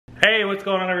Hey, what's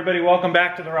going on everybody? Welcome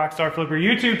back to the Rockstarflipper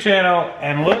YouTube channel,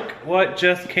 and look what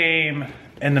just came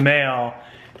in the mail.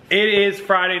 It is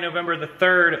Friday, November the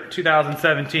 3rd,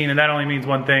 2017, and that only means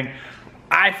one thing.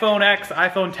 iPhone X,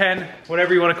 iPhone 10,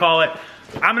 whatever you want to call it.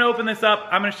 I'm gonna open this up,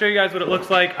 I'm gonna show you guys what it looks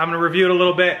like, I'm gonna review it a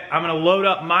little bit, I'm gonna load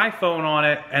up my phone on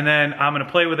it, and then I'm gonna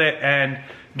play with it and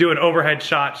do an overhead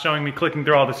shot showing me clicking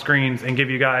through all the screens and give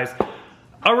you guys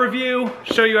a review,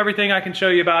 show you everything I can show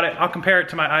you about it. I'll compare it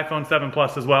to my iPhone 7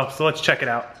 Plus as well, so let's check it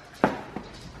out. All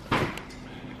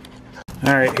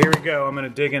right, here we go. I'm gonna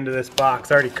dig into this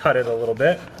box. I already cut it a little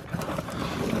bit.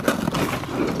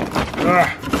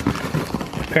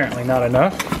 Apparently not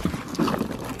enough.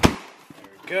 There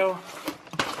we go.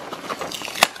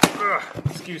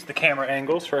 Excuse the camera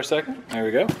angles for a second. There we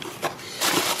go.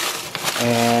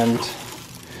 And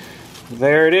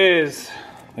there it is.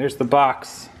 There's the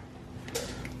box.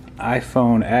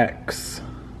 iPhone X,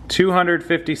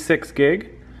 256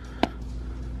 gig.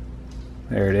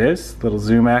 There it is, little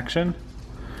zoom action.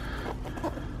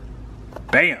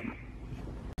 Bam!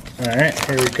 All right,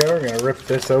 here we go, we're gonna rip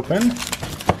this open.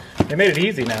 They made it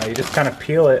easy now, you just kind of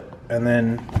peel it and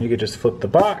then you could just flip the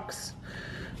box.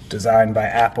 Designed by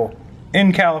Apple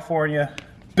in California,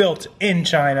 built in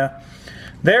China.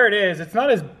 There it is, it's not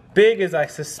as big as I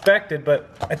suspected,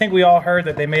 but I think we all heard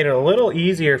that they made it a little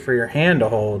easier for your hand to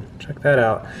hold. Check that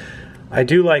out. I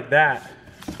do like that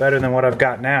better than what I've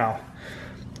got now.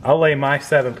 I'll lay my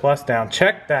 7 Plus down.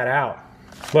 Check that out.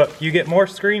 Look, you get more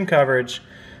screen coverage,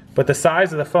 but the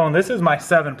size of the phone, this is my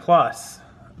 7 Plus.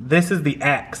 This is the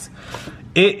X.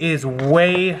 It is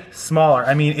way smaller.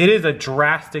 I mean, it is a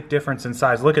drastic difference in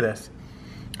size. Look at this.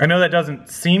 I know that doesn't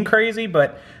seem crazy,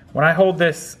 but when I hold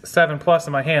this 7 Plus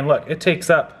in my hand, look, it takes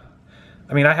up,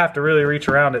 I mean, I have to really reach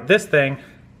around it. This thing,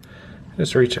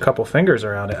 just reach a couple fingers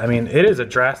around it. I mean, it is a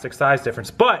drastic size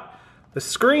difference, but the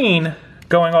screen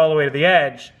going all the way to the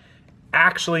edge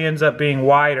actually ends up being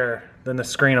wider than the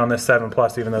screen on this 7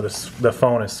 Plus, even though the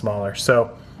phone is smaller.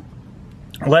 So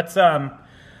let's,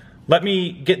 let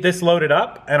me get this loaded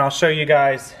up and I'll show you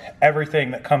guys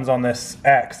everything that comes on this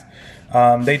X.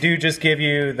 They do just give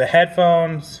you the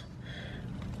headphones,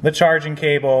 the charging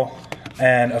cable,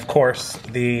 and of course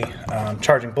the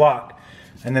charging block.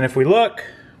 And then if we look,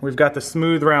 we've got the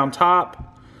smooth round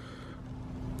top.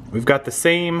 We've got the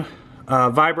same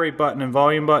vibrate button and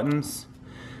volume buttons.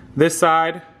 This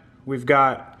side, we've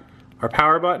got our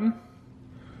power button,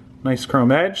 nice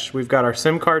chrome edge. We've got our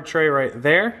SIM card tray right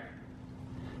there.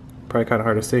 Probably kind of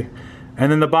hard to see.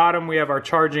 And then the bottom, we have our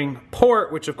charging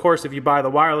port, which of course, if you buy the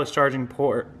wireless charging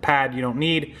port pad, you don't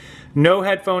need. No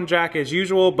headphone jack as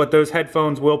usual, but those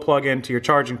headphones will plug into your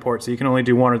charging port, so you can only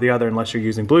do one or the other unless you're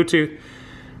using Bluetooth.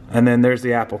 And then there's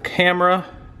the Apple camera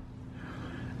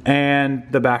and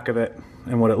the back of it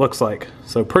and what it looks like.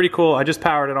 So pretty cool. I just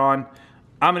powered it on.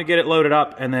 I'm gonna get it loaded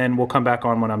up and then we'll come back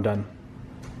on when I'm done.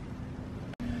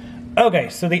 Okay,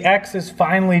 so the X is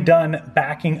finally done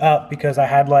backing up because I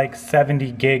had like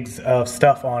 70 gigs of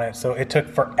stuff on it, so it took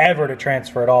forever to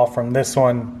transfer it all from this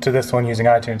one to this one using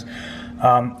iTunes.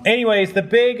 Anyways, the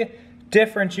big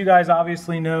difference you guys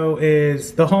obviously know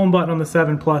is the home button on the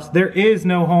 7 Plus. There is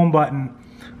no home button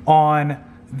on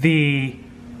the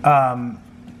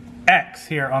X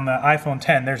here on the iPhone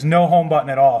 10. There's no home button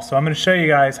at all. So I'm going to show you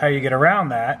guys how you get around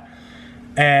that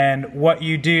and what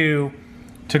you do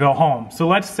to go home. So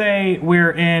let's say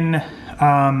we're in,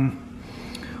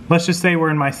 let's just say we're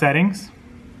in my settings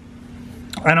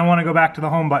and I want to go back to the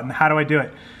home button. How do I do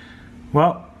it?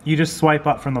 Well, you just swipe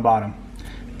up from the bottom.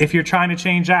 If you're trying to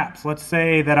change apps, let's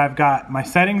say that I've got my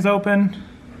settings open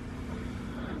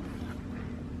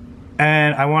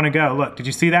and I want to go. Look, did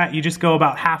you see that? You just go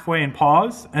about halfway and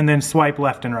pause and then swipe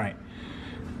left and right.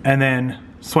 And then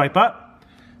swipe up,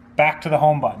 back to the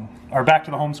home button, or back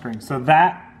to the home screen. So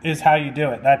that is how you do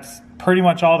it. That's pretty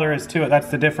much all there is to it. That's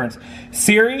the difference.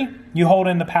 Siri, you hold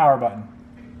in the power button.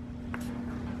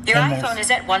 Your iPhone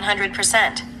is at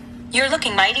 100%. You're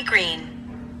looking mighty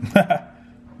green.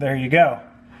 There you go.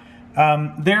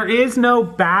 There is no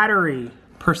battery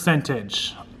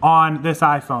percentage on this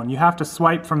iPhone. You have to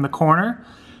swipe from the corner,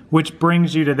 which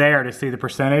brings you to there to see the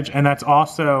percentage, and that's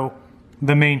also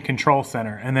the main control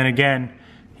center. And then again,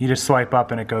 you just swipe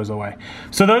up and it goes away.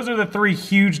 So those are the three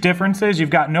huge differences. You've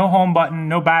got no home button,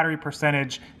 no battery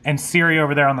percentage, and Siri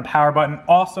over there on the power button.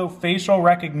 Also facial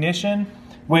recognition,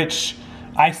 which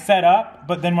I set up,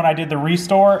 but then when I did the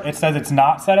restore, it says it's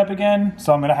not set up again.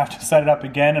 So I'm gonna have to set it up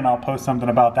again and I'll post something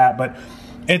about that. But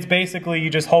it's basically,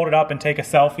 you just hold it up and take a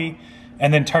selfie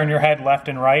and then turn your head left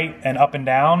and right and up and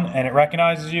down and it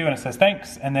recognizes you and it says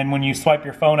thanks. And then when you swipe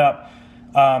your phone up,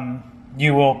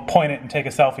 you will point it and take a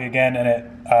selfie again, and it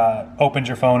opens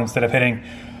your phone instead of hitting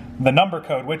the number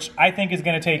code, which I think is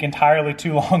going to take entirely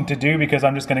too long to do, because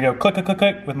I'm just going to go click, click, click,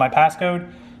 click with my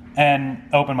passcode and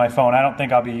open my phone. I don't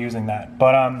think I'll be using that.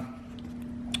 But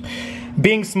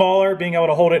being smaller, being able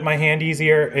to hold it in my hand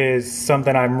easier is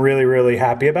something I'm really, really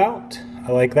happy about.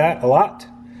 I like that a lot.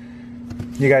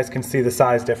 You guys can see the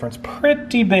size difference.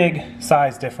 Pretty big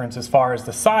size difference as far as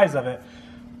the size of it.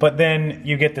 But then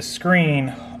you get the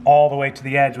screen all the way to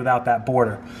the edge without that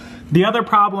border. The other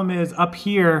problem is up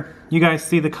here, you guys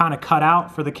see the kind of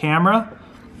cutout for the camera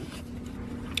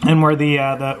and where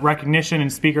the recognition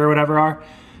and speaker or whatever are.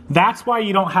 That's why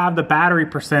you don't have the battery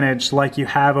percentage like you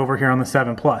have over here on the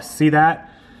 7 Plus. See that?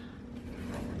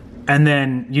 And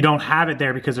then you don't have it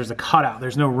there because there's a cutout.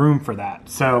 There's no room for that.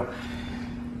 So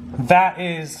that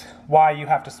is why you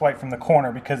have to swipe from the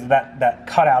corner, because that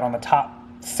cutout on the top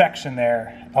section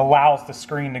there allows the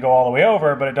screen to go all the way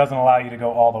over, but it doesn't allow you to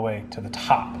go all the way to the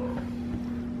top.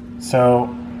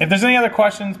 So if there's any other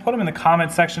questions, put them in the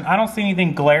comments section. I don't see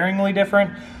anything glaringly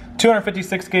different.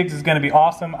 256 gigs is going to be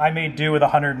awesome. I may do with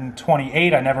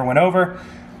 128. I never went over.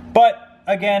 But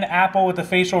again, Apple with the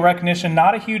facial recognition,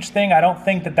 not a huge thing. I don't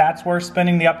think that that's worth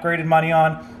spending the upgraded money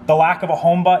on. The lack of a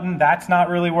home button, that's not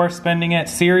really worth spending it.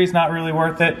 Siri's not really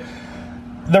worth it.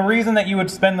 The reason that you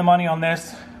would spend the money on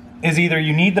this is either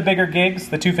you need the bigger gigs,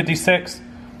 the 256,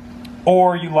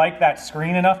 or you like that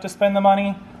screen enough to spend the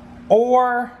money,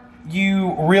 or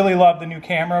you really love the new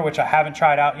camera, which I haven't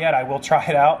tried out yet. I will try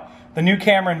it out. The new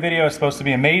camera and video is supposed to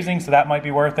be amazing, so that might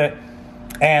be worth it.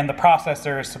 And the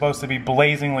processor is supposed to be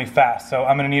blazingly fast, so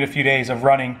I'm going to need a few days of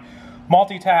running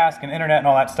multitask and internet and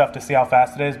all that stuff to see how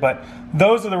fast it is. But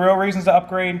those are the real reasons to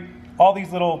upgrade. All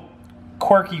these little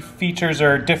quirky features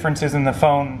or differences in the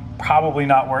phone, probably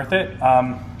not worth it.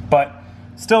 But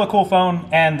still a cool phone,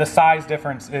 and the size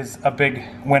difference is a big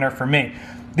winner for me.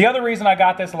 The other reason I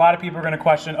got this, a lot of people are going to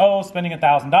question, oh, spending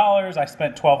 $1,000, I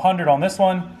spent $1,200 on this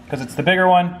one because it's the bigger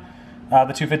one,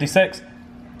 the 256,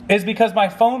 is because my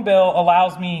phone bill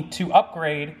allows me to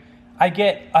upgrade. I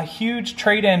get a huge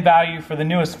trade-in value for the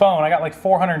newest phone. I got like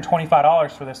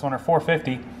 $425 for this one, or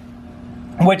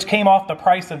 $450, which came off the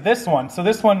price of this one. So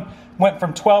this one went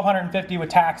from $1,250 with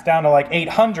tax down to like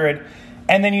 $800,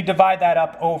 and then you divide that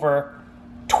up over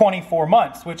 24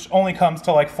 months, which only comes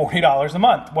to like $40 a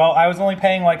month. Well, I was only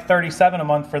paying like $37 a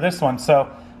month for this one, so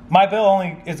my bill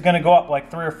only is going to go up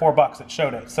like $3 or $4. It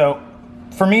showed it. So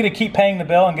for me to keep paying the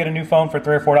bill and get a new phone for $3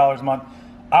 or $4 a month,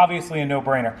 obviously a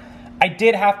no-brainer. I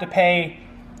did have to pay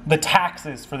the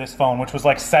taxes for this phone, which was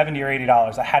like $70 or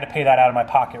 $80. I had to pay that out of my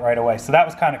pocket right away, so that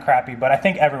was kind of crappy, but I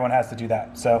think everyone has to do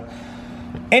that. So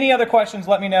any other questions,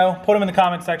 let me know. Put them in the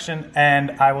comment section,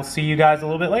 and I will see you guys a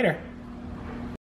little bit later.